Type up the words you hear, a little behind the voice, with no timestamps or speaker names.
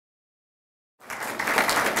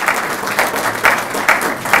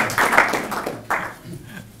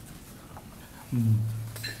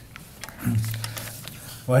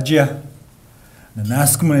Wajia, the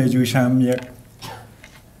Naskman Jusham Yak,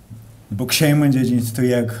 the Bookshaman Jijins to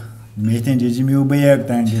Yak, meeting Jijimu Bayak,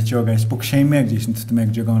 then get your guys Bookshaman Jijins to make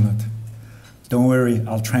Jagonat. Don't worry,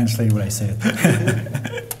 I'll translate what I said.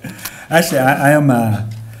 Actually, I am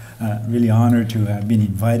really honored to have been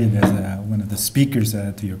invited as one of the speakers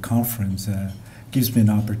to your conference. Gives me an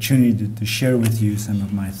opportunity to share with you some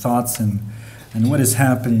of my thoughts and what is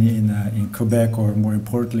happening in Quebec, or more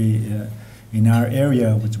importantly, in our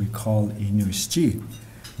area, which we call Iiyuuschee.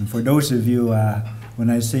 And for those of you, when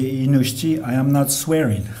I say Iiyuuschee, I am not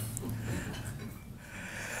swearing.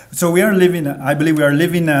 So we are living, I believe we are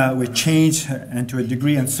living with change and to a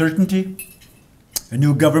degree uncertainty. A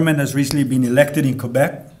new government has recently been elected in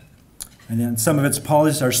Quebec, and then some of its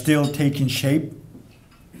policies are still taking shape.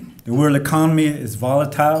 The world economy is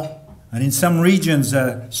volatile, and in some regions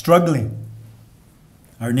struggling.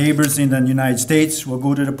 Our neighbors in the United States will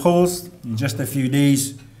go to the polls in just a few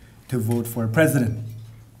days to vote for a president.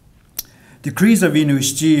 The Crees of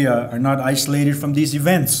Iiyuuschee are not isolated from these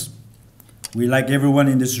events. We, like everyone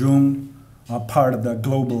in this room, are part of the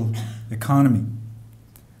global economy.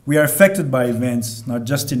 We are affected by events, not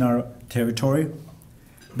just in our territory,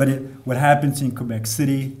 but what happens in Quebec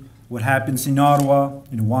City, what happens in Ottawa,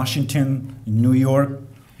 in Washington, in New York,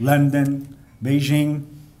 London, Beijing.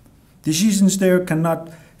 Decisions there cannot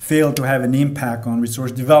fail to have an impact on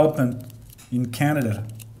resource development in Canada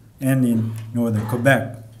and in northern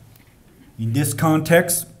Quebec. In this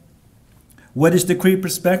context, what is the Cree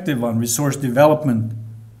perspective on resource development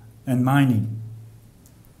and mining?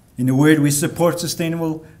 In a word, we support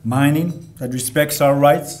sustainable mining that respects our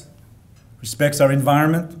rights, respects our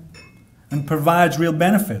environment, and provides real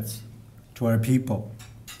benefits to our people.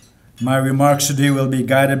 My remarks today will be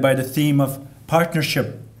guided by the theme of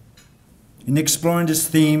partnership. In exploring this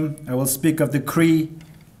theme, I will speak of the Cree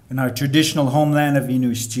and our traditional homeland of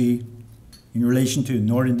Iiyuuschee in relation to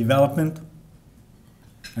northern development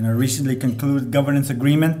and our recently concluded governance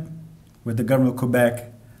agreement with the government of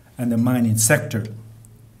Quebec and the mining sector.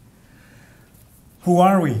 Who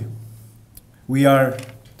are we? We are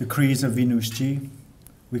the Crees of Iiyuuschee.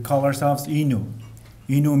 We call ourselves Innu.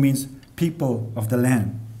 Innu means people of the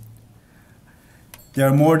land. There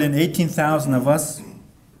are more than 18,000 of us,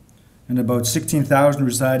 and about 16,000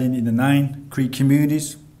 residing in the 9 Cree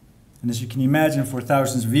communities. And as you can imagine, for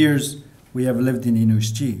thousands of years, we have lived in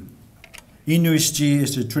Iiyuuschee. Iiyuuschee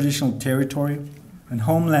is the traditional territory and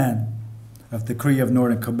homeland of the Cree of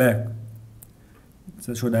northern Quebec.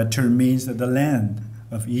 That's what that term means, that the land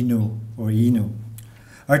of Innu or Innu.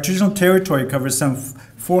 Our traditional territory covers some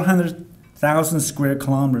 400,000 square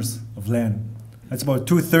kilometers of land. That's about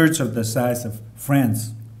 2/3 of the size of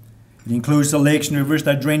France. It includes the lakes and rivers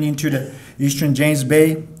that drain into the eastern James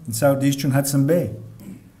Bay and southeastern Hudson Bay.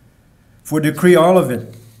 For the Cree, all of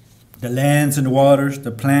it, the lands and waters, the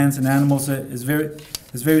plants and animals, is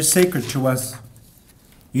very sacred to us.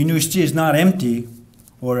 Iiyuuschee is not empty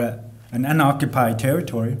or an unoccupied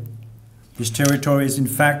territory. This territory is in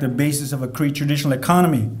fact the basis of a Cree traditional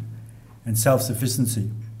economy and self-sufficiency.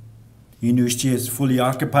 Iiyuuschee is fully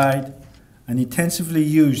occupied and intensively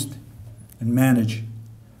used and managed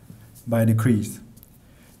by the Crees.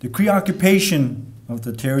 The Cree occupation of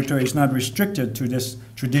the territory is not restricted to this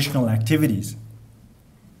traditional activities.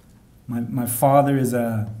 My father is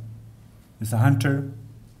a hunter,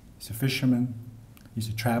 he's a fisherman, he's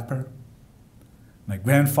a trapper. My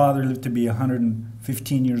grandfather lived to be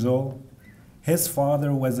 115 years old. His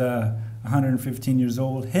father was 115 years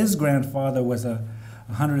old. His grandfather was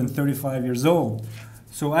 135 years old.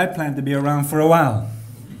 So I plan to be around for a while.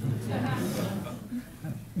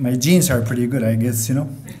 My genes are pretty good, I guess, you know.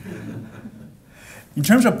 In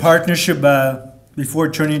terms of partnership, before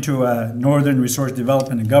turning to northern resource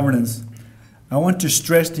development and governance, I want to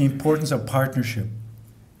stress the importance of partnership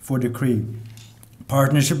for the Cree.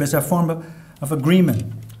 Partnership is a form of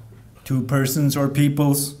agreement. 2 persons or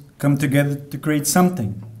peoples come together to create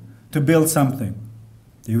something, to build something.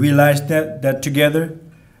 They realize that together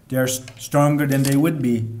they are stronger than they would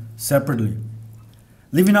be separately.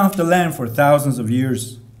 Living off the land for thousands of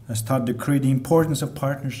years has taught the Cree the importance of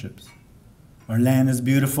partnerships. Our land is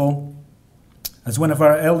beautiful. As one of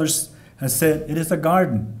our elders has said, it is a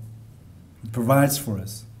garden. It provides for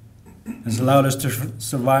us. It has allowed us to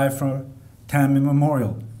survive from time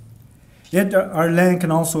immemorial. Yet our land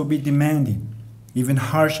can also be demanding, even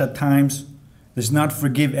harsh at times, does not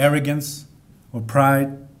forgive arrogance or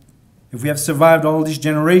pride. If we have survived all these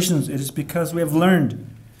generations, it is because we have learned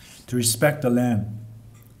to respect the land,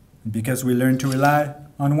 and because we learn to rely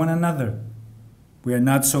on one another. We are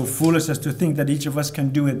not so foolish as to think that each of us can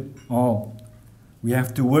do it all. We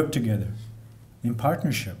have to work together. in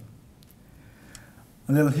partnership.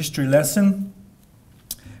 A little history lesson.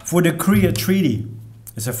 For the Cree, a treaty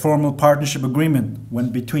is a formal partnership agreement when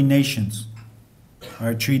between nations.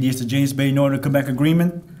 Our treaty is the James Bay Northern Quebec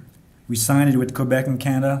Agreement. We signed it with Quebec and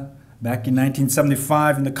Canada back in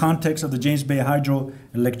 1975 in the context of the James Bay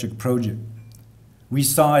Hydroelectric Project. We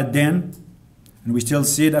saw it then, and we still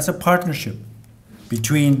see it as a partnership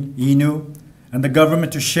between Innu and the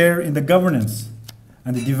government to share in the governance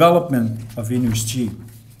and the development of Iiyuuschee.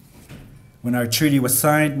 When our treaty was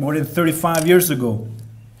signed more than 35 years ago,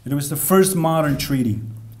 it was the first modern treaty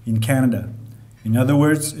in Canada. In other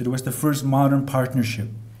words, it was the first modern partnership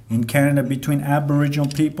in Canada between Aboriginal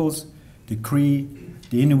peoples, the Cree,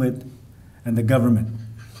 the Inuit, and the government.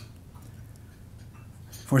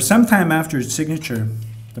 For some time after its signature,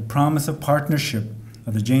 the promise of partnership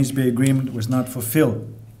of the James Bay Agreement was not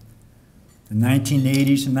fulfilled. The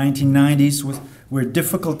 1980s and 1990s were a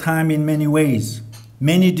difficult time in many ways.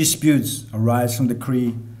 Many disputes arise from the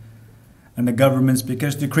Cree and the governments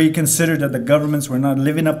because the Cree considered that the governments were not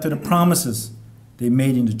living up to the promises they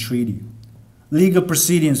made in the treaty. Legal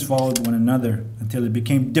proceedings followed one another until it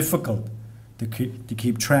became difficult to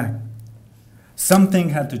keep track. Something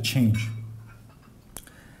had to change.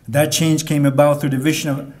 That change came about through the vision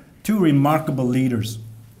of two remarkable leaders,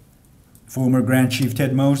 former Grand Chief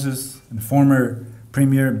Ted Moses and former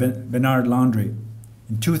Premier Bernard Landry.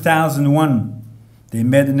 In 2001, they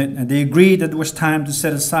met and they agreed that it was time to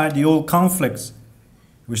set aside the old conflicts.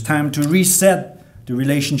 It was time to reset the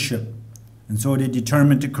relationship. And so they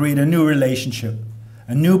determined to create a new relationship,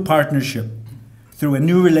 a new partnership, through a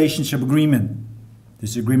new relationship agreement.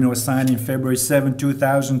 This agreement was signed in February 7,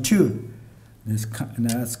 2002. And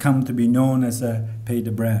that's come to be known as the Pays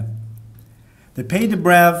de Brave. The Pays de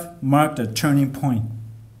Brave marked a turning point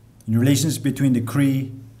in relations between the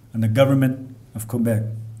Cree and the government of Quebec.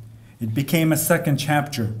 It became a second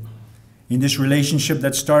chapter in this relationship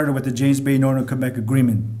that started with the James Bay Northern Quebec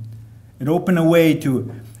Agreement. It opened a way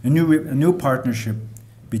to a new partnership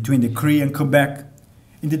between the Cree and Quebec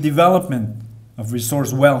in the development of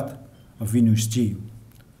resource wealth of Iiyuuschee.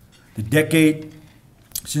 The decade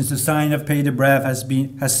since the signing of Pays de Brave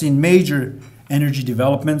has seen major energy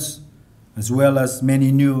developments as well as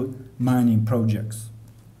many new mining projects.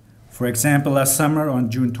 For example, last summer on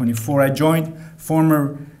June 24, I joined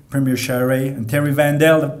former Premier Charest and Terry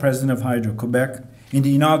Vandel, the President of Hydro-Quebec, in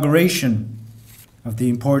the inauguration of the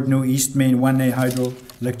important new East Main 1A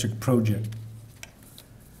hydroelectric project.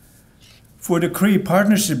 For the Cree,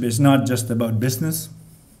 partnership is not just about business.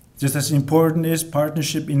 Just as important is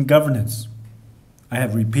partnership in governance. I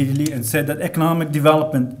have repeatedly and said that economic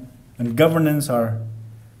development and governance are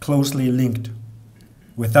closely linked.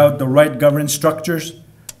 Without the right governance structures,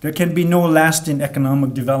 there can be no lasting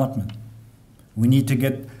economic development. We need to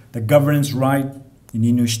get the governance right in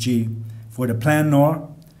Iiyuuschee for the Plan Nord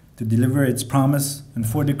to deliver its promise and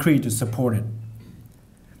for the Cree to support it.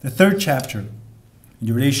 The third chapter in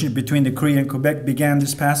the relationship between the Cree and Quebec began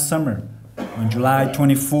this past summer. On July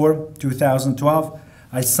 24, 2012,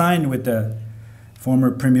 I signed with the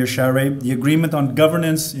former Premier Charest the agreement on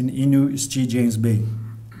governance in Iiyuuschee James Bay.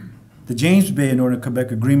 The James Bay and Northern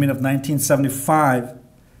Quebec Agreement of 1975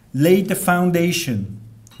 laid the foundation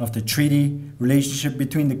of the treaty relationship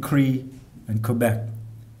between the Cree and Quebec.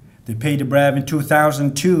 The Pays de Brave in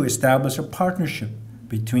 2002 established a partnership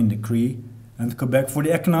between the Cree and Quebec for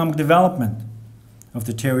the economic development of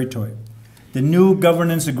the territory. The new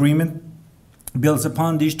governance agreement builds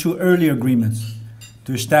upon these two earlier agreements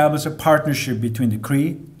to establish a partnership between the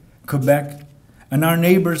Cree, Quebec, and our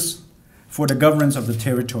neighbors for the governance of the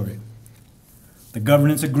territory. The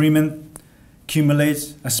governance agreement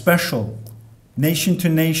accumulates a special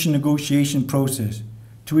nation-to-nation negotiation process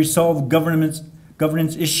to resolve governance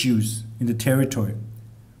issues in the territory.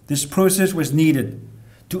 This process was needed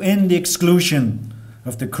to end the exclusion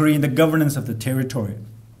of the Cree in the governance of the territory.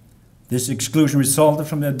 This exclusion resulted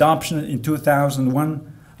from the adoption in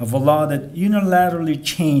 2001 of a law that unilaterally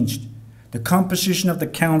changed the composition of the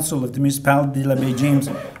Council of the Municipality de la Baie James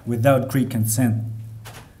without Cree consent.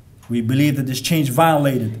 We believe that this change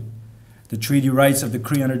violated the treaty rights of the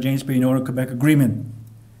Cree under James Bay Northern Quebec Agreement.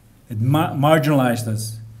 It marginalized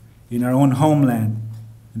us in our own homeland,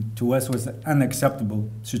 and to us was an unacceptable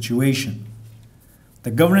situation.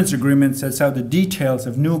 The governance agreement sets out the details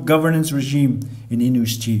of new governance regime in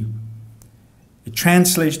Iiyuuschee. It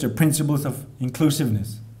translates the principles of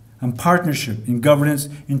inclusiveness and partnership in governance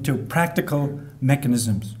into practical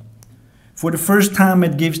mechanisms. For the first time,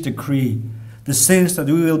 it gives the Cree the sense that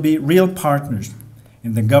we will be real partners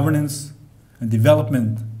in the governance and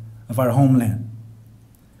development of our homeland.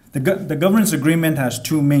 The governance agreement has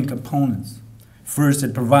two main components. First,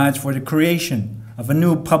 it provides for the creation of a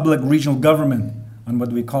new public regional government on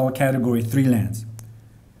what we call Category 3 lands,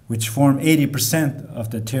 which form 80%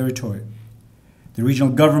 of the territory. The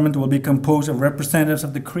regional government will be composed of representatives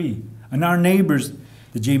of the Cree and our neighbors,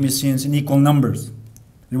 the Jameseans, in equal numbers.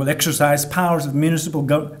 It will exercise powers of municipal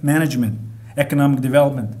management, economic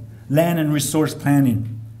development, land and resource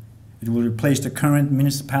planning. It will replace the current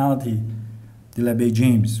municipality, de la Baie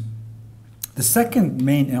James. The second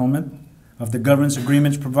main element of the governance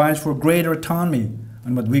agreement provides for greater autonomy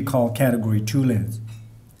on what we call Category 2 lands.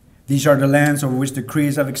 These are the lands over which the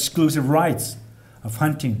Crees have exclusive rights of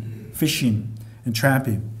hunting, fishing, and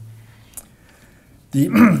trapping.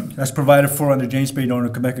 As provided for under James Bay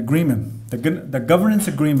Northern Quebec Agreement. The governance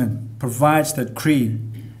agreement provides that Cree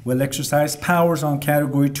will exercise powers on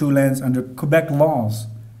Category 2 lands under Quebec laws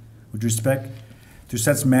with respect to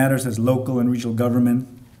such matters as local and regional government,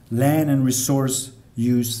 land and resource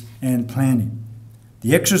use, and planning.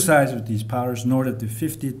 The exercise of these powers north of the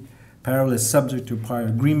 50th parallel is subject to prior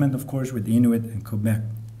agreement, of course, with the Inuit and Quebec.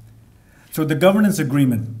 So the governance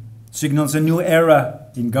agreement signals a new era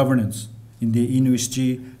in governance in the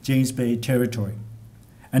Iiyuuschee James Bay territory,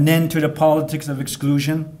 an end to the politics of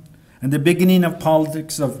exclusion and the beginning of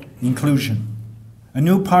politics of inclusion, a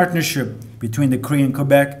new partnership between the Cree and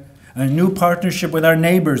Quebec, and a new partnership with our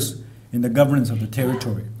neighbors in the governance of the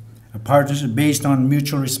territory, a partnership based on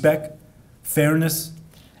mutual respect, fairness,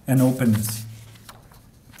 and openness.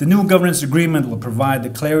 The new governance agreement will provide the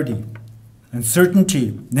clarity and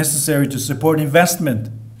certainty necessary to support investment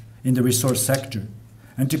in the resource sector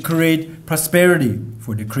and to create prosperity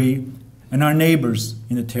for the Cree and our neighbors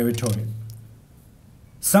in the territory.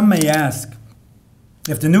 Some may ask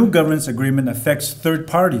if the new governance agreement affects third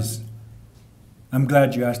parties. I'm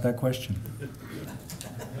glad you asked that question,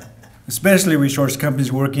 especially resource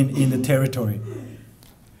companies working in the territory.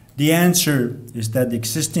 The answer is that the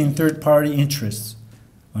existing third-party interests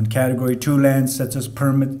on Category 2 lands such as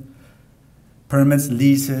permits,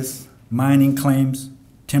 leases, mining claims,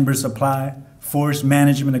 timber supply, forest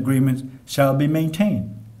management agreements shall be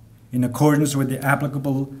maintained in accordance with the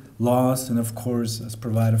applicable laws and, of course, as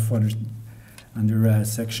provided for under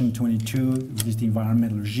Section 22, which is the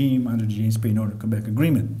environmental regime under the James Bay Northern Quebec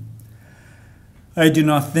Agreement. I do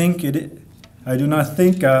not think it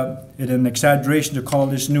an exaggeration to call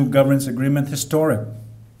this new governance agreement historic.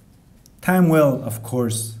 Time will, of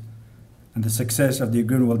course, and the success of the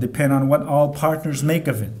agreement will depend on what all partners make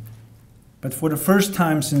of it. But for the first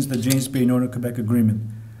time since the James Bay Northern Quebec Agreement,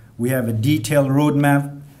 we have a detailed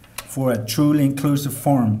roadmap for a truly inclusive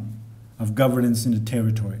form of governance in the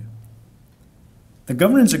territory. The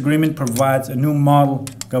governance agreement provides a new model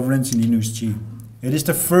governance in Iiyuuschee. It is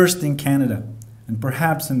the first in Canada and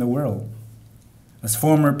perhaps in the world. As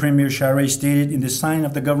former Premier Charest stated in the signing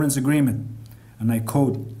of the governance agreement, and I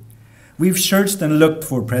quote, "We've searched and looked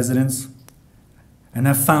for presidents and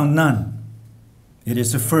have found none. It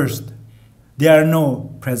is a first. There are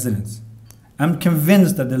no presidents. I'm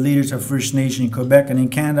convinced that the leaders of First Nation in Quebec and in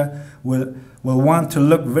Canada will want to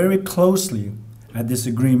look very closely at this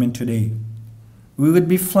agreement today. We would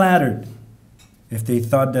be flattered if they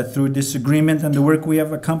thought that through this agreement and the work we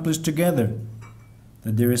have accomplished together,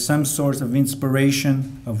 that there is some source of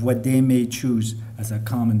inspiration of what they may choose as a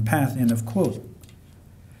common path," end of quote.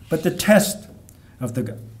 But the test of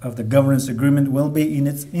the governance agreement will be in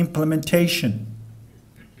its implementation.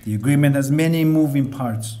 The agreement has many moving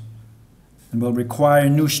parts and will require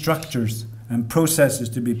new structures and processes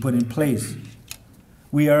to be put in place.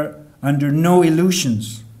 We are under no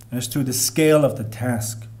illusions as to the scale of the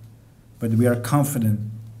task, but we are confident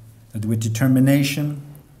that with determination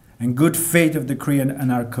and good faith of the Cree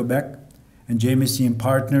and our Quebec and Jamesean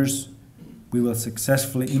partners, we will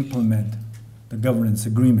successfully implement the governance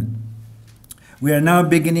agreement. We are now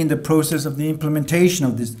beginning the process of the implementation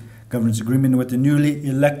of this governance agreement with the newly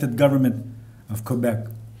elected government of Quebec.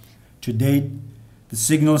 To date, the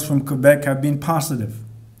signals from Quebec have been positive,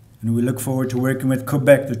 and we look forward to working with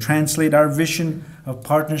Quebec to translate our vision of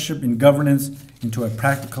partnership in governance into a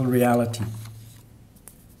practical reality.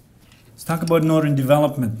 Let's talk about northern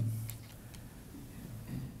development.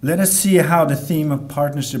 Let us see how the theme of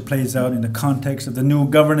partnership plays out in the context of the new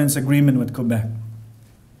governance agreement with Quebec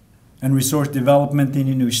and resource development in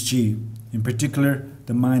Iiyuuschee, in particular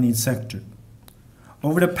the mining sector.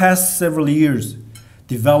 Over the past several years,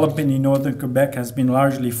 development in northern Quebec has been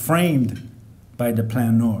largely framed by the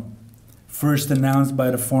Plan Nord, first announced by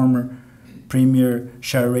the former Premier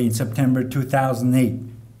Charest in September 2008.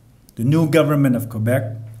 The new government of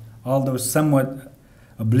Quebec, although somewhat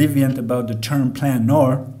oblivious about the term Plan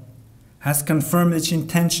Nord, has confirmed its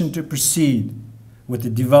intention to proceed with the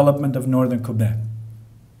development of northern Quebec.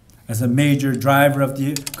 As a major driver of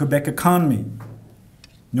the Quebec economy,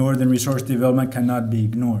 northern resource development cannot be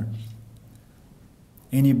ignored.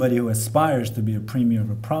 Anybody who aspires to be a premier of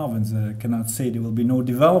a province cannot say there will be no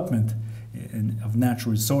development of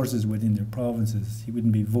natural resources within their provinces. He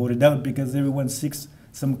wouldn't be voted out because everyone seeks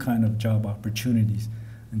some kind of job opportunities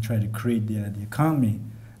and try to create the economy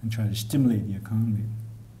and try to stimulate the economy.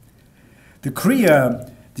 The Cree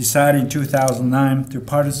decided in 2009 to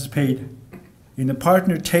participate in the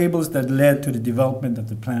partner tables that led to the development of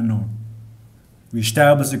the Plan Nord. We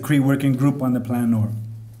established a Cree working group on the Plan Nord.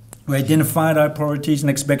 We identified our priorities and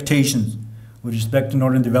expectations with respect to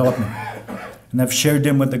northern development and have shared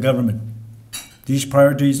them with the government. These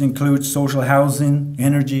priorities include social housing,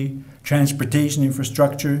 energy, transportation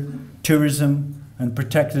infrastructure, tourism, and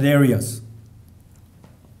protected areas.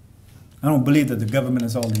 I don't believe that the government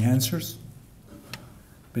has all the answers,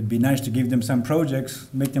 but it'd be nice to give them some projects,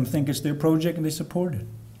 make them think it's their project and they support it.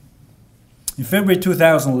 In February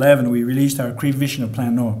 2011, we released our Cree vision of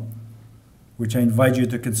Plan Nord, which I invite you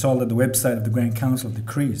to consult at the website of the Grand Council of the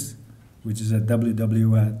Crees, which is at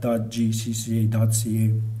www.gcca.ca.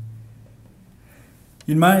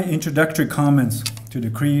 In my introductory comments to the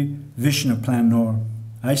Cree vision of Plan Nord,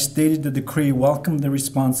 I stated that the Cree welcome the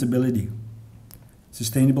responsibility,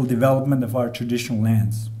 sustainable development of our traditional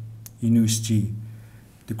lands, Iiyuuschee.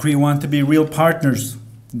 The Cree want to be real partners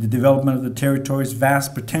in the development of the territory's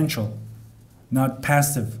vast potential, not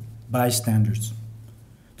passive bystanders.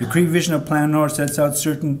 The Cree vision of Plan Nord sets out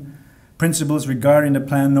certain principles regarding the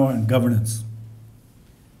Plan Nord and governance.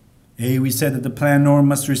 We said that the Plan Nord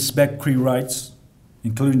must respect Cree rights,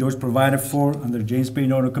 including those provided for under the James Bay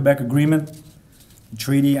Northern Quebec Agreement, the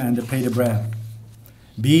Treaty, and the Pays de Brave.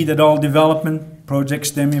 B, that all development projects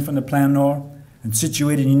stemming from the Plan Nord and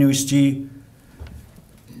situated in Iiyuuschee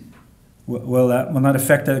will not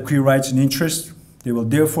affect the Cree rights and interests. They will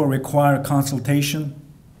therefore require consultation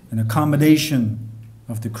and accommodation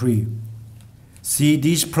of the Cree. C,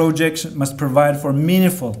 these projects must provide for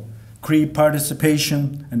meaningful Cree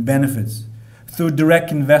participation and benefits through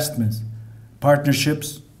direct investments,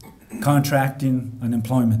 partnerships, contracting, and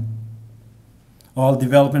employment. All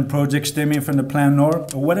development projects stemming from the Plan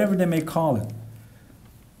Nord, or whatever they may call it.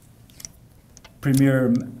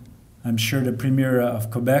 I'm sure the Premier of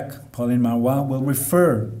Quebec, Pauline Marois, will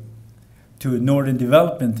refer to northern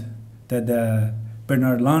development that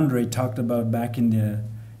Bernard Landry talked about back in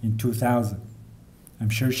 2000. I'm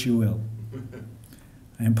sure she will.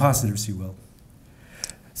 I am positive she will.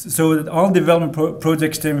 So that all development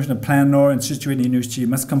projects stemming from the Plan Nord and situated in Iiyuuschee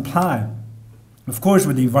must comply, of course,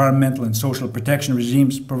 with the environmental and social protection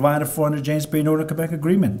regimes provided for under the James Bay Northern Quebec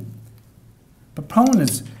Agreement.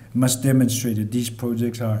 Proponents must demonstrate that these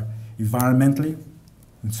projects are environmentally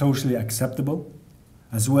and socially acceptable,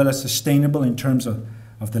 as well as sustainable in terms of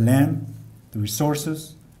the land, the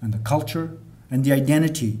resources, and the culture, and the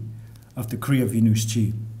identity of the Cree of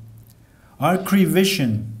Iiyuuschee. Our Cree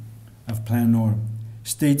vision of Plan Nord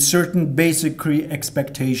states certain basic Cree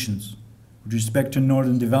expectations with respect to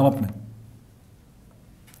northern development.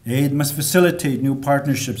 A, it must facilitate new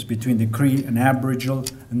partnerships between the Cree and Aboriginal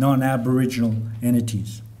and non-Aboriginal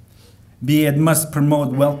entities. B, it must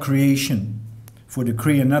promote wealth creation for the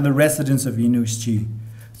Cree and other residents of Iiyuuschee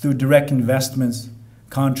through direct investments,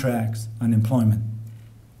 contracts, and employment.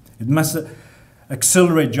 It must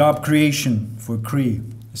accelerate job creation for Cree,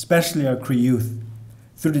 especially our Cree youth,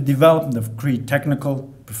 through the development of Cree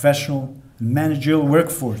technical, professional, and managerial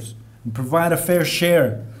workforce, and provide a fair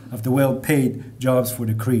share of the well-paid jobs for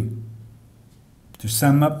the Cree. To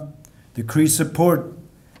sum up, the Cree support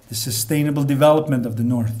the sustainable development of the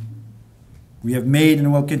North. We have made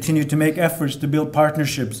and will continue to make efforts to build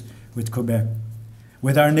partnerships with Quebec,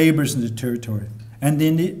 with our neighbors in the territory, and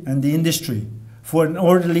the industry for an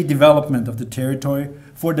orderly development of the territory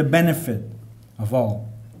for the benefit of all.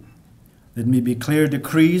 Let me be clear, the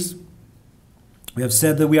Crees, we have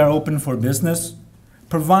said that we are open for business,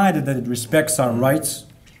 provided that it respects our rights,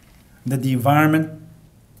 that the environment,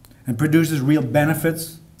 and produces real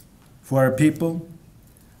benefits for our people.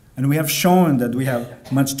 And we have shown that we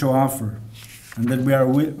have much to offer, and that we are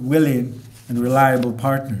willing and reliable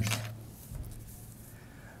partners.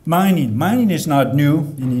 Mining is not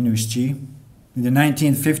new in Iiyuuschee. In the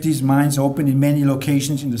 1950s, mines opened in many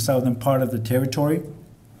locations in the southern part of the territory.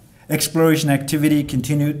 Exploration activity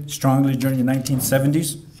continued strongly during the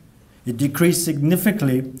 1970s. It decreased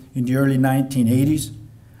significantly in the early 1980s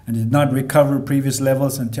and did not recover previous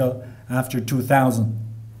levels until after 2000.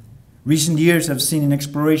 Recent years have seen an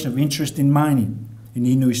exploration of interest in mining in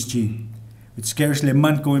Iiyuuschee, with scarcely a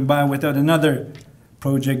month going by without another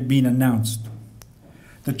project being announced.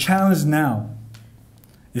 The challenge now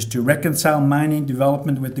is to reconcile mining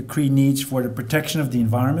development with the Cree needs for the protection of the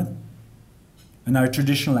environment and our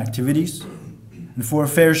traditional activities, and for a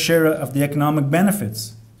fair share of the economic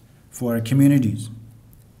benefits for our communities.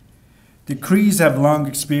 The Crees have long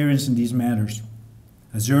experience in these matters.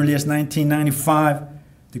 As early as 1995,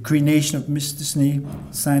 the Cree Nation of Mistassini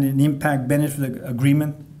signed an impact benefit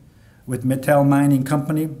agreement with Metal Mining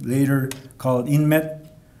Company, later called Inmet,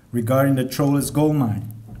 regarding the Trollus gold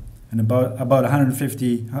mine, and about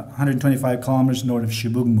 125 kilometers north of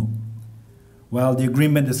Chibougamau. While the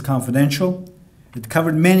agreement is confidential, it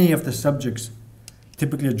covered many of the subjects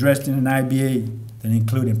typically addressed in an IBA that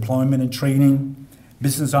include employment and training,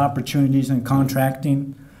 business opportunities and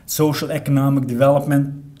contracting, social economic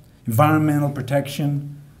development, environmental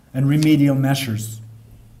protection, and remedial measures.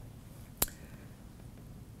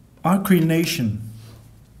 Our Cree Nation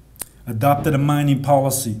adopted a mining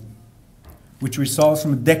policy which results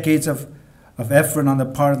from decades of effort on the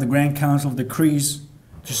part of the Grand Council of the Crees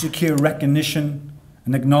to secure recognition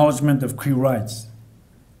and acknowledgement of Cree rights.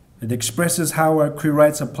 It expresses how our Cree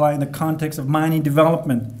rights apply in the context of mining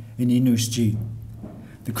development in Iiyuuschee.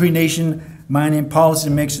 The Cree Nation mining policy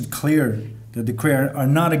makes it clear that the Cree are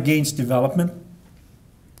not against development.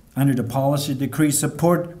 Under the policy, the Cree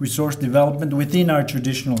support resource development within our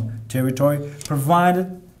traditional territory,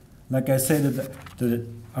 provided, like I said, that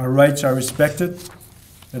our rights are respected,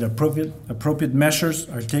 that appropriate measures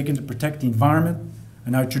are taken to protect the environment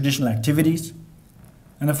and our traditional activities,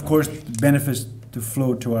 and of course, the benefits to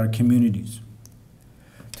flow to our communities.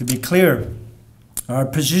 To be clear, our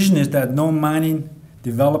position is that no mining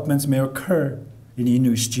developments may occur in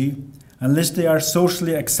Iiyuuschee unless they are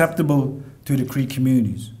socially acceptable to the Cree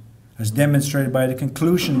communities, as demonstrated by the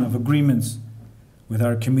conclusion of agreements with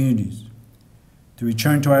our communities. To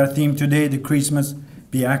return to our theme today, the Crees must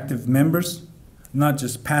be active members, not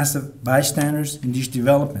just passive bystanders in these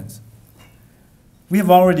developments. We have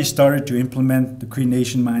already started to implement the Cree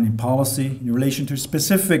Nation mining policy in relation to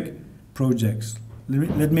specific projects.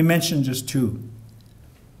 Let me mention just two.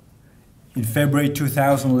 In February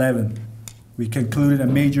 2011, we concluded a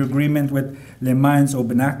major agreement with Les Mines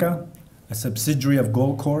Obinaka, a subsidiary of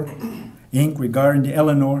Goldcorp, Inc., regarding the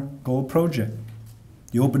Eleanor Gold Project.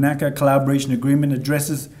 The Obinaka Collaboration Agreement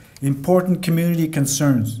addresses important community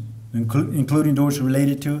concerns, including those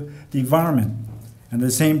related to the environment, and at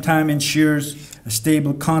the same time ensures a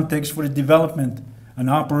stable context for the development and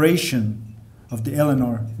operation of the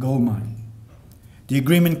Eleanor gold mine. The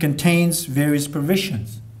agreement contains various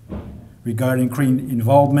provisions regarding Cree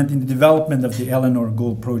involvement in the development of the Eleanor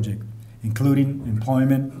Gold Project, including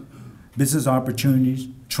employment, business opportunities,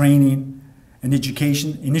 training, and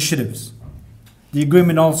education initiatives. The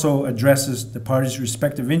agreement also addresses the parties'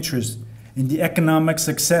 respective interests in the economic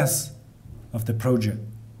success of the project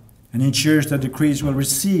and ensures that the Crees will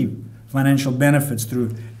receive financial benefits through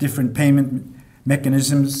different payment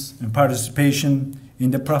mechanisms and participation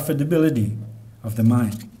in the profitability of the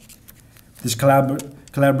mine. This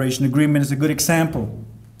collaboration agreement is a good example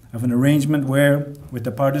of an arrangement where, with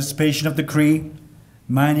the participation of the Cree,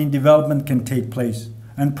 mining development can take place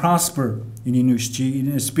and prosper in Iiyuuschee in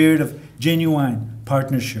a spirit of genuine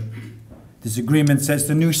partnership. This agreement sets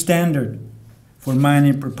the new standard for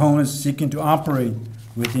mining proponents seeking to operate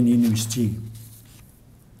within Iiyuuschee.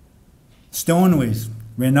 Stoneway's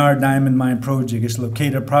Renard Diamond Mine project is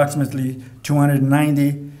located approximately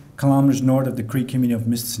 290 kilometers north of the Cree community of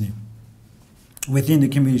Mistassini, within the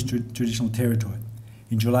community's traditional territory.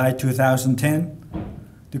 In July 2010,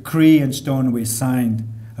 the Cree and Stoneway signed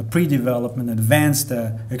a pre-development and advanced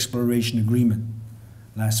exploration agreement.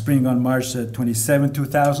 Last spring, on March 27,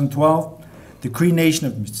 2012, the Cree Nation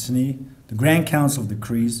of Mistassini, the Grand Council of the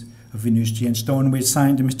Crees of Iiyuuschee, and Stoneway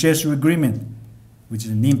signed the Mistassini Agreement, which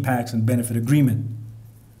is an impacts and benefit agreement.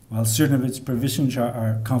 While certain of its provisions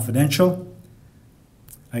are confidential,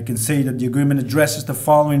 I can say that the agreement addresses the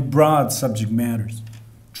following broad subject matters: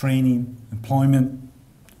 training, employment,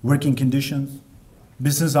 working conditions,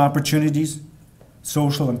 business opportunities,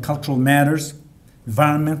 social and cultural matters,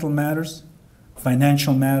 environmental matters,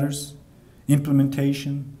 financial matters,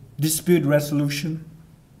 implementation, dispute resolution.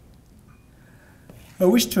 I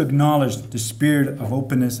wish to acknowledge the spirit of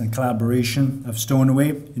openness and collaboration of Stoneway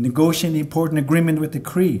in negotiating the important agreement with the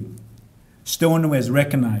Cree. Stoneway has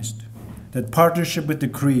recognized that partnership with the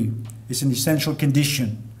Cree is an essential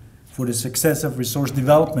condition for the success of resource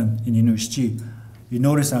development in Iiyuuschee. You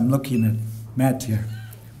notice I'm looking at Matt here.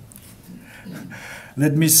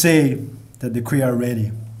 Let me say that the Cree are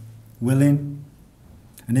ready, willing,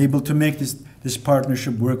 and able to make this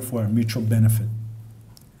partnership work for our mutual benefit.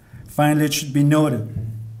 Finally, it should be noted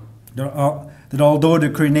that that although the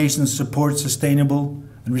Cree Nation supports sustainable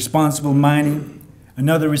and responsible mining and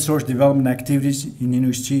other resource development activities in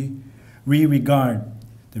Iiyuuschee, we regard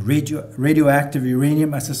the radioactive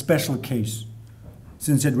uranium as a special case,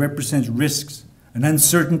 since it represents risks and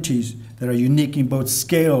uncertainties that are unique in both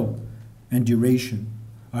scale and duration.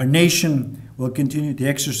 Our nation will continue to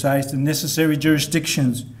exercise the necessary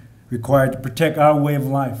jurisdictions required to protect our way of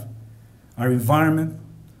life, our environment,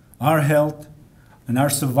 our health, and our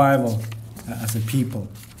survival as a people.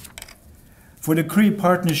 For the Cree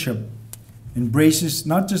partnership embraces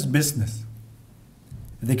not just business,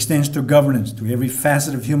 it extends to governance, to every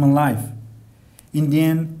facet of human life. In the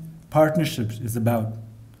end, partnerships is about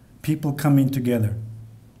people coming together.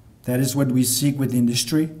 That is what we seek with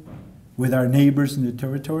industry, with our neighbors in the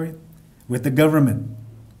territory, with the government.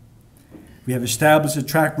 We have established a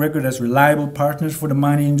track record as reliable partners for the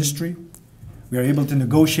mining industry. We are able to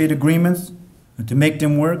negotiate agreements and to make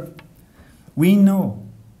them work. We know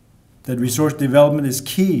that resource development is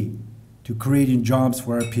key to creating jobs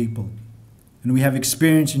for our people. And we have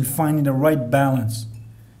experience in finding the right balance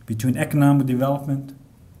between economic development,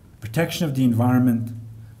 protection of the environment,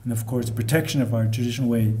 and of course, protection of our traditional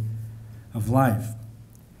way of life.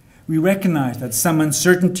 We recognize that some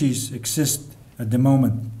uncertainties exist at the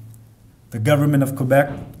moment. The government of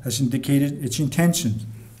Quebec has indicated its intention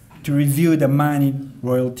to review the mining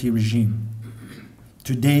royalty regime.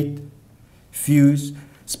 To date, few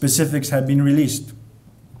specifics have been released.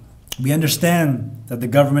 We understand that the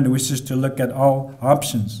government wishes to look at all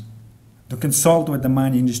options, to consult with the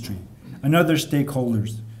mining industry and other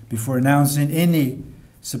stakeholders before announcing any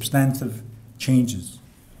substantive changes.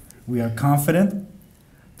 We are confident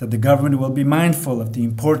that the government will be mindful of the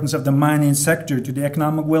importance of the mining sector to the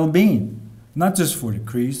economic well-being, not just for the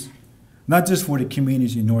Crees, not just for the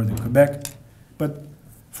communities in northern Quebec, but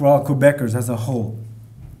for all Quebecers as a whole.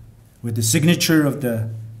 With the signature of the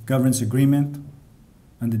governance agreement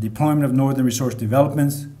and the deployment of Northern Resource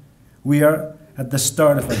Developments, we are at the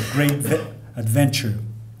start of a great adventure,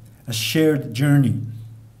 a shared journey.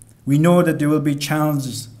 We know that there will be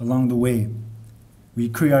challenges along the way. We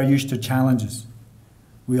Cree are used to challenges.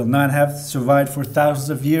 We will not have survived for thousands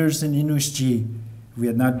of years in Iiyuuschee if we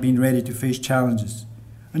had not been ready to face challenges.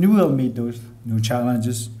 And we will meet those new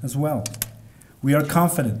challenges as well. We are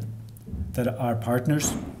confident that our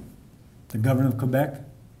partners, the government of Quebec,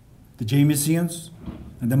 the Jamesians,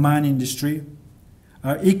 and the mining industry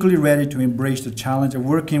are equally ready to embrace the challenge of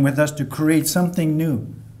working with us to create something new,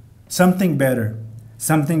 something better,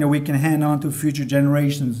 something that we can hand on to future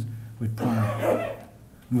generations with pride.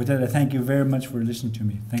 And with that, I thank you very much for listening to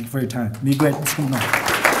me. Thank you for your time. Be great.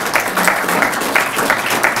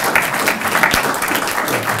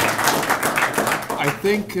 I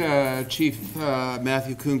think Chief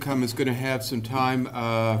Matthew Coon Come is going to have some time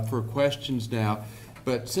for questions now.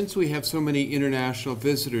 But since we have so many international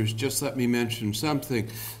visitors, just let me mention something.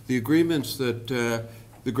 The agreements that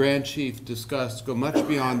the Grand Chief discussed go much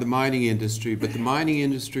beyond the mining industry, but the mining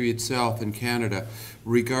industry itself in Canada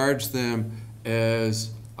regards them as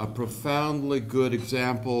a profoundly good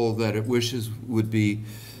example that it wishes would be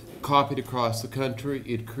copied across the country.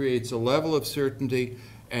 It creates a level of certainty,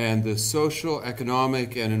 and the social,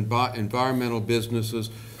 economic, and environmental businesses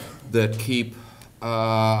that keep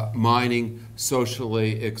mining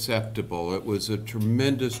socially acceptable. It was a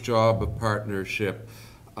tremendous job of partnership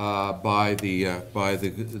by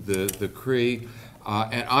the Cree,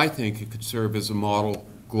 and I think it could serve as a model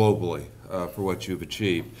globally for what you've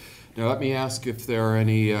achieved. Now let me ask if there are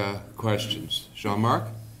any questions. Jean-Marc?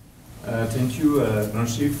 Thank you, Grand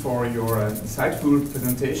Chief, for your insightful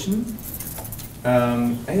presentation.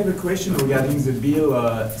 I have a question regarding the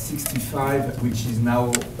Bill 65, which is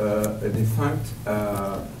now a defunct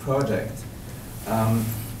project.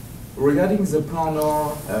 Regarding the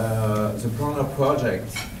Planor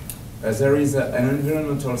project, there is an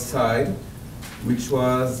environmental side which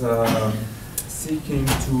was seeking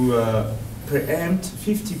to preempt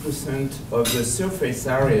 50% of the surface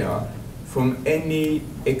area from any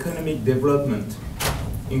economic development,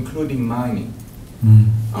 including mining.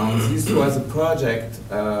 This was a project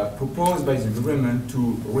proposed by the government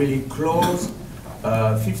to really close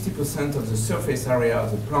 50% of the surface area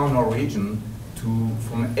of the Planor region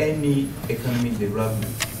from any economic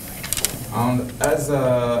development. And as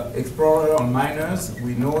explorers and miners,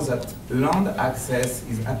 we know that land access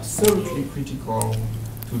is absolutely critical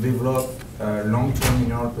to develop long-term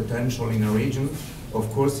mineral potential in a region, of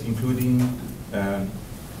course, including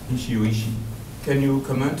Iiyuuschee. Can you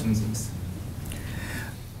comment on this?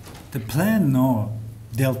 The Plan Nord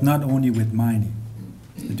dealt not only with mining,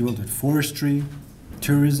 it dealt with forestry,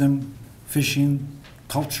 tourism, fishing,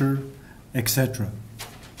 culture, etc.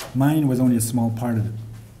 Mining was only a small part of it.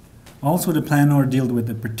 Also, the plan order dealt with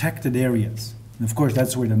the protected areas. And of course,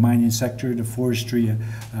 that's where the mining sector, the forestry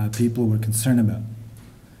people were concerned about.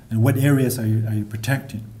 And what areas are you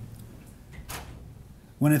protecting?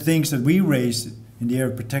 One of the things that we raised in the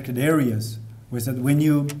area of protected areas was that when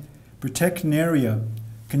you protect an area,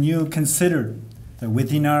 can you consider that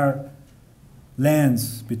within our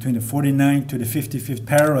lands between the 49th to the 55th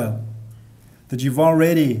parallel, that you've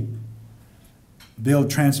already built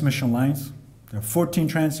transmission lines? There are 14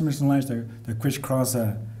 transmission lines that crisscross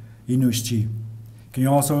Iiyuuschee. Can you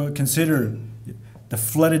also consider the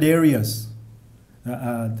flooded areas?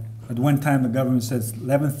 At one time, the government says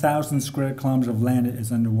 11,000 square kilometers of land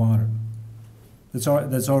is underwater.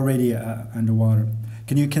 That's already underwater.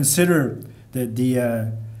 Can you consider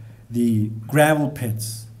the gravel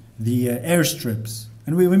pits, the airstrips?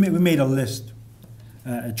 And we made a list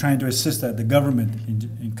trying to assist the government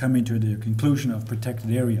in coming to the conclusion of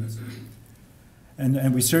protected areas.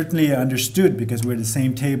 And we certainly understood, because we're at the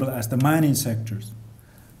same table as the mining sectors.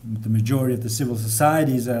 The majority of the civil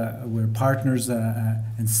societies were partners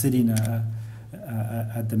and sitting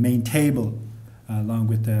at the main table along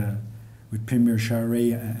with Premier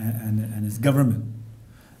Charest and his government.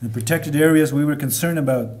 In the protected areas, we were concerned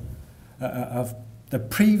about of the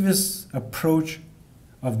previous approach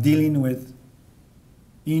of dealing with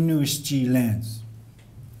Iiyuuschee lands.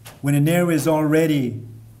 When an area is already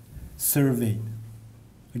surveyed.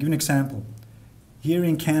 I'll give you an example. Here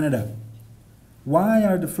in Canada, why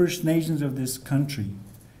are the First Nations of this country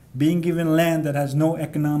being given land that has no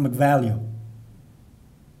economic value?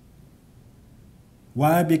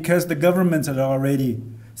 Why? Because the governments are already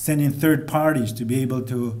sending third parties to be able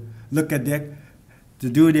to look at to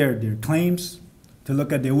do their claims, to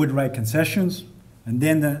look at their wood right concessions, and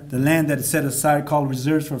then the land that is set aside called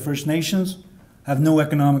reserves for First Nations have no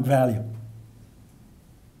economic value.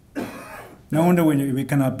 No wonder we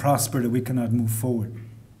cannot prosper, that we cannot move forward.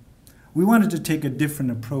 We wanted to take a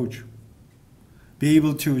different approach, be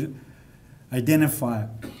able to identify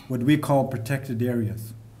what we call protected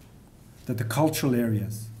areas, that the cultural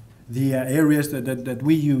areas, the areas that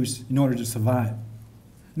we use in order to survive.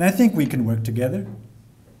 And I think we can work together.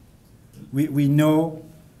 We know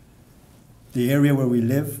the area where we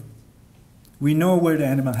live. We know where the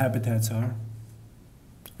animal habitats are.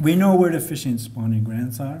 We know where the fishing and spawning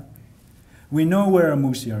grounds are. We know where our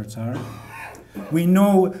moose yards are. We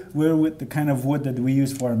know where with the kind of wood that we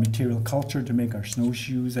use for our material culture to make our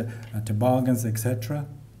snowshoes, toboggans, etc.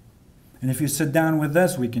 And if you sit down with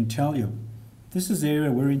us, we can tell you, this is the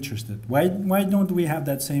area we're interested. Why don't we have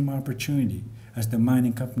that same opportunity as the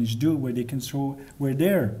mining companies do, where they can show where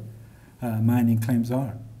their mining claims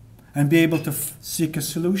are and be able to seek a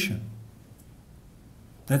solution?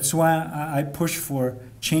 That's why I push for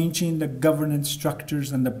changing the governance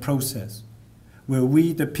structures and the process, where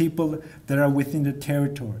we, the people that are within the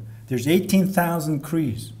territory, there's 18,000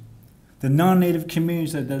 Crees. The non-native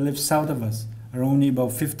communities that live south of us are only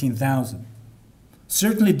about 15,000.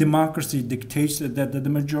 Certainly democracy dictates that the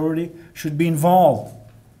majority should be involved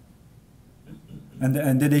and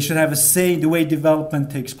that they should have a say in the way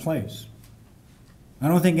development takes place. I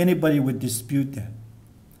don't think anybody would dispute that.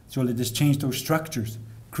 So let's just change those structures,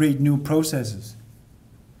 create new processes,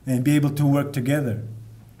 and be able to work together.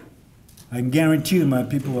 I can guarantee you my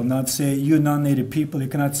people will not say, you non-native people, you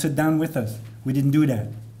cannot sit down with us. We didn't do that.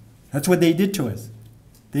 That's what they did to us.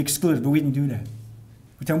 They excluded us, but we didn't do that.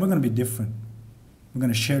 We tell them we're going to be different. We're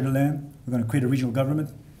going to share the land. We're going to create a regional government.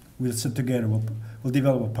 We'll sit together. We'll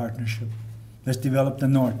develop a partnership. Let's develop the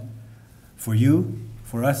North for you,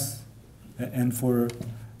 for us, and for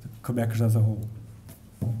Quebecers as a whole.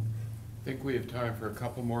 I think we have time for a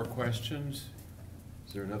couple more questions.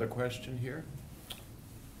 Is there another question here?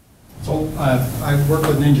 So I work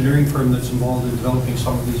with an engineering firm that's involved in developing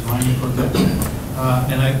some of these mining projects.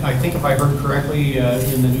 And I think if I heard correctly,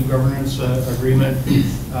 in the new governance agreement,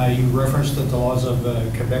 you referenced that the laws of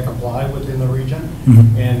Quebec apply within the region.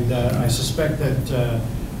 Mm-hmm. And I suspect that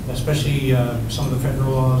especially some of the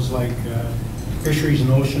federal laws like fisheries and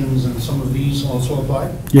oceans and some of these also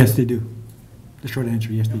apply? Yes, they do. The short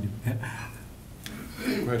answer, yes, they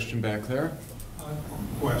do. Question back there.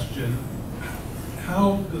 Question.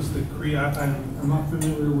 How does the Cree, I'm not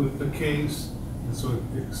familiar with the case, and so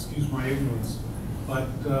excuse my ignorance, but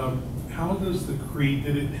how does the Cree,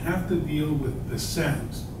 did it have to deal with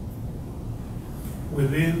dissent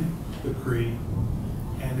within the Cree?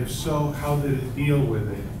 And if so, how did it deal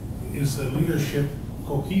with it? Is the leadership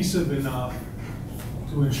cohesive enough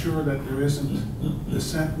to ensure that there isn't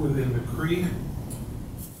dissent within the Cree?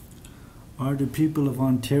 are the people of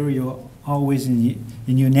Ontario always in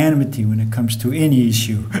unanimity when it comes to any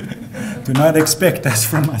issue. Do not expect that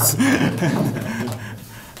from us.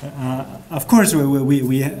 Of course,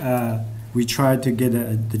 we try to get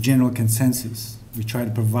the general consensus. We try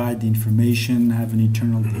to provide the information, have an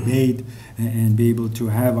internal debate, and be able to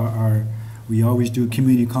have we always do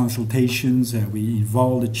community consultations. We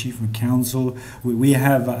involve the chief of council. We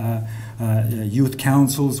have youth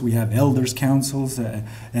councils. We have elders councils,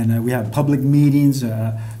 and we have public meetings.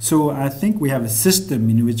 So I think we have a system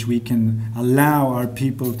in which we can allow our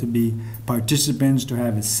people to be participants, to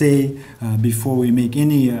have a say before we make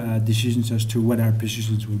any decisions as to what our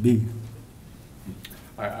positions will be.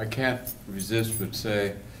 I can't resist but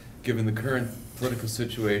say, given the current political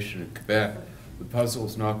situation in Quebec, the puzzle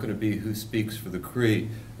is not going to be who speaks for the Cree.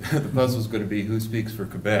 The puzzle is going to be who speaks for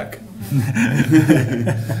Quebec.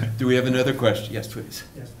 Do we have another question? Yes, please.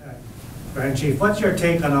 Yes, Grand Chief, what's your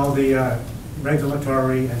take on all the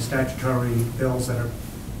regulatory and statutory bills that are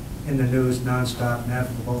in the news nonstop?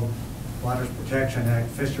 Navigable Waters Protection Act,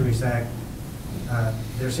 Fisheries Act.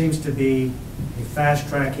 There seems to be a fast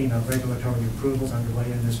tracking of regulatory approvals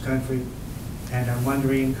underway in this country, and I'm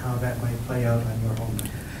wondering how that might play out on your homeland.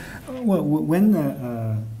 Well, when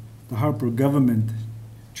the Harper government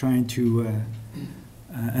trying to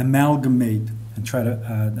amalgamate and try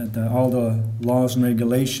to all the laws and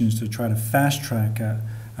regulations to try to fast track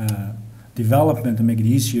development to make it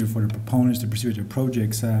easier for the proponents to pursue their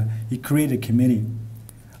projects, he created a committee.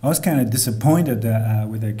 I was kind of disappointed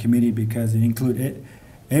with that committee because it included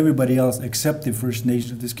everybody else except the First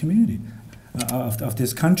Nations of this community, of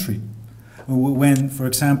this country. When, for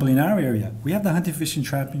example, in our area, we have the Hunting, Fishing,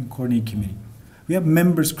 Trapping Coordinating Committee. We have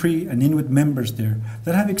members, Cree and Inuit members there,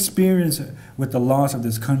 that have experience with the laws of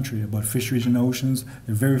this country about fisheries and oceans.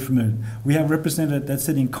 They're very familiar. We have representatives that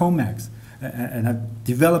sit in COMAX and have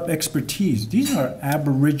developed expertise. These are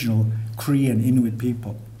Aboriginal Cree and Inuit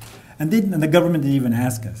people. And the government didn't even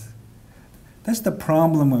ask us. That's the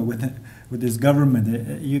problem with this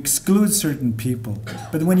government. You exclude certain people.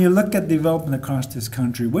 But when you look at development across this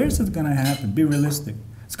country, where is it going to happen? Be realistic.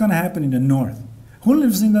 It's going to happen in the north. Who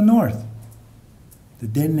lives in the north? The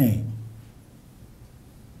Dene,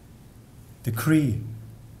 the Cree,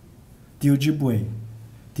 the Ojibwe,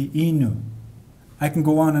 the Innu. I can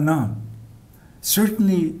go on and on.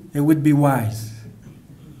 Certainly, it would be wise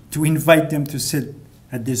to invite them to sit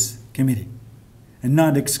at this committee and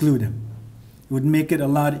not exclude them. It would make it a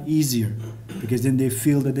lot easier because then they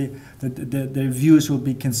feel that their views will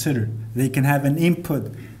be considered. They can have an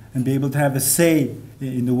input and be able to have a say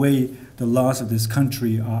in the way the laws of this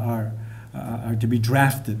country are to be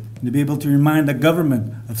drafted. And to be able to remind the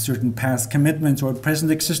government of certain past commitments or present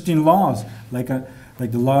existing laws, like the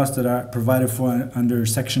laws that are provided for under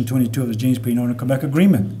Section 22 of the James Bay Northern Quebec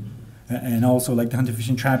Agreement. And also like the hunting,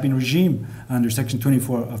 fishing, trapping regime under Section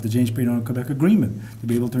 24 of the James Bay Northern Quebec Agreement, to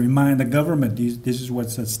be able to remind the government this is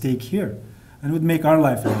what's at stake here. And it would make our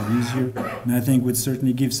life a lot easier, and I think would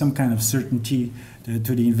certainly give some kind of certainty to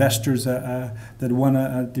the investors that want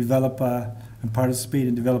to develop and participate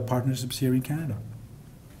and develop partnerships here in Canada.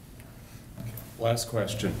 Last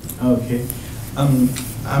question. Okay.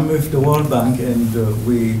 I'm with the World Bank, and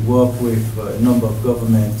we work with a number of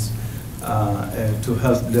governments to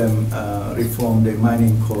help them reform the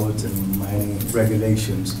mining codes and mining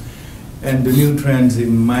regulations. And the new trends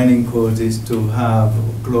in mining codes is to have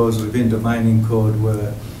a clause within the mining code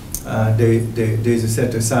where there's a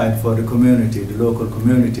set aside for the community, the local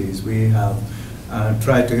communities. We have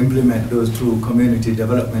tried to implement those through community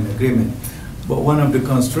development agreement. But one of the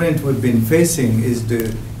constraints we've been facing is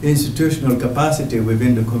the institutional capacity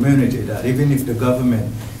within the community, that even if the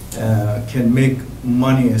government can make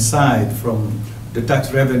money aside from the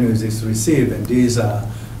tax revenues it's received, and these are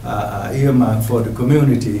earmarked for the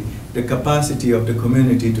community, the capacity of the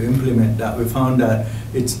community to implement that, we found that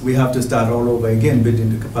we have to start all over again,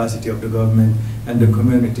 building the capacity of the government and the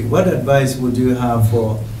community. What advice would you have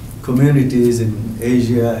for communities in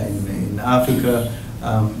Asia and in Africa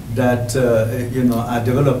that are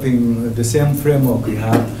developing the same framework we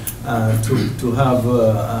have to have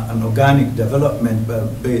an organic development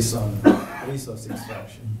based on resource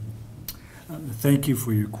extraction? Thank you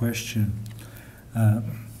for your question.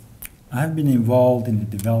 I've been involved in the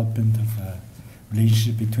development of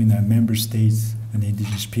relationship between our member states and the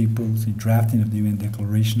Indigenous peoples, in drafting of the UN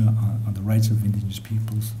Declaration on the Rights of Indigenous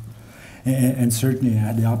Peoples. And certainly I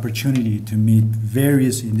had the opportunity to meet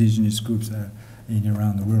various Indigenous groups in and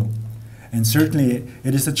around the world. And certainly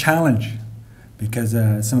it is a challenge because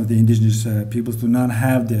some of the Indigenous peoples do not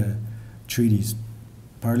have the treaties,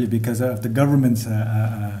 partly because of the governments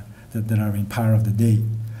that are in power of the day.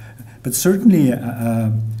 But certainly,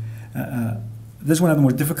 this is one of the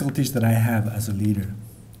more difficulties that I have as a leader.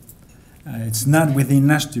 It's not within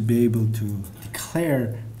us to be able to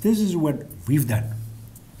declare, this is what we've done.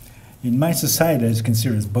 In my society, it's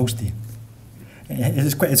considered as boasting.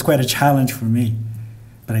 It's quite a challenge for me.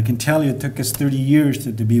 But I can tell you it took us 30 years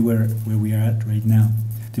to be where we are at right now.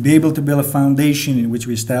 To be able to build a foundation in which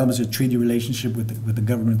we establish a treaty relationship with the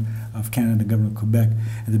government of Canada, the government of Quebec,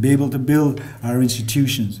 and to be able to build our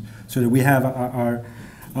institutions so that we have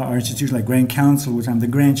our institutions like Grand Council, which I'm the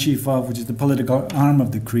Grand Chief of, which is the political arm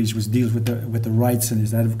of the Cree, which deals with the rights and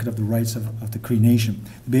is advocate of the rights of the Cree Nation.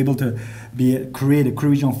 To be able to create a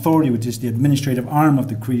Cree Regional Authority, which is the administrative arm of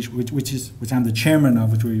the Cree, which I'm the chairman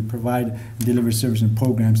of, which we provide and deliver services and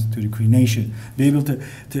programs to the Cree Nation. Be able to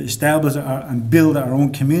establish and build our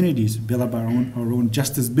own communities, build up our own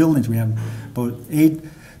justice buildings. We have about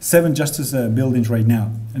 7 justice buildings right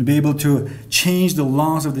now, and be able to change the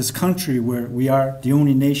laws of this country, where we are the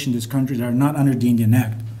only nation in this country that are not under the Indian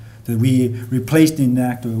Act. That we replaced the Indian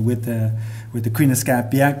Act with the Cree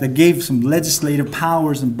Naskapi Act that gave some legislative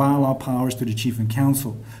powers and bylaw powers to the Chief and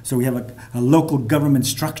Council. So we have a local government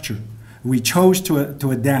structure. We chose to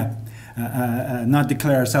adapt, not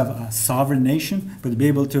declare ourselves a sovereign nation, but to be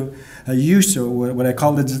able to use what I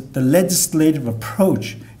call the legislative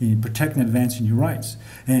approach in protecting and advancing your rights.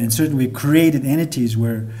 And certainly we created entities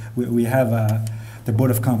where we have the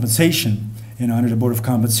Board of Compensation. Under the Board of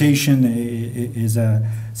Compensation is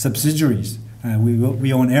subsidiaries.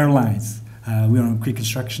 We own airlines. We own Cree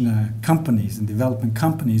construction companies and development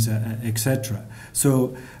companies, etc.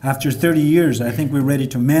 So after 30 years, I think we're ready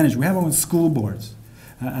to manage. We have our own school boards.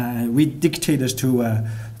 We dictate as to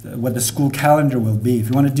what the school calendar will be. If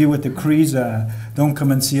you want to deal with the Crees, don't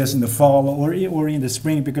come and see us in the fall or in the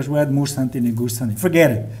spring, because we're at moose hunting and goose hunting. Forget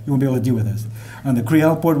it. You won't be able to deal with us. On the Cree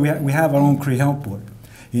Health Board, we have our own Cree Health Board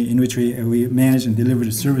in which we manage and deliver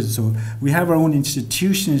the services. So we have our own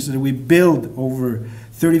institutions that we build over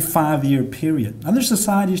 35-year period. Other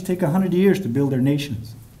societies take 100 years to build their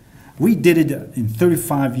nations. We did it in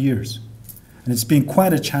 35 years, and it's been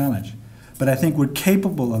quite a challenge. But I think we're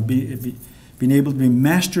capable of being able to be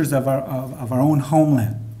masters of our own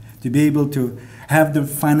homeland, to be able to have the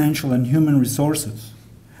financial and human resources.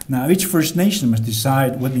 Now, each First Nation must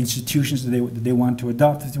decide what institutions that they want to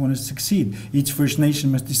adopt if they want to succeed. Each First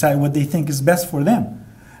Nation must decide what they think is best for them.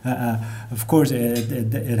 Of course,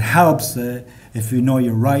 it helps if you know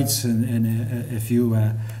your rights and if you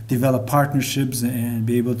develop partnerships and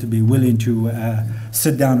be able to be willing to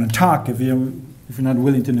sit down and talk. If you're not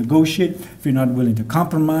willing to negotiate, if you're not willing to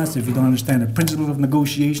compromise, if you don't understand the principles of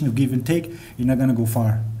negotiation, of give and take, you're not going to go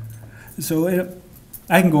far. So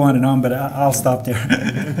I can go on and on, but I'll stop there.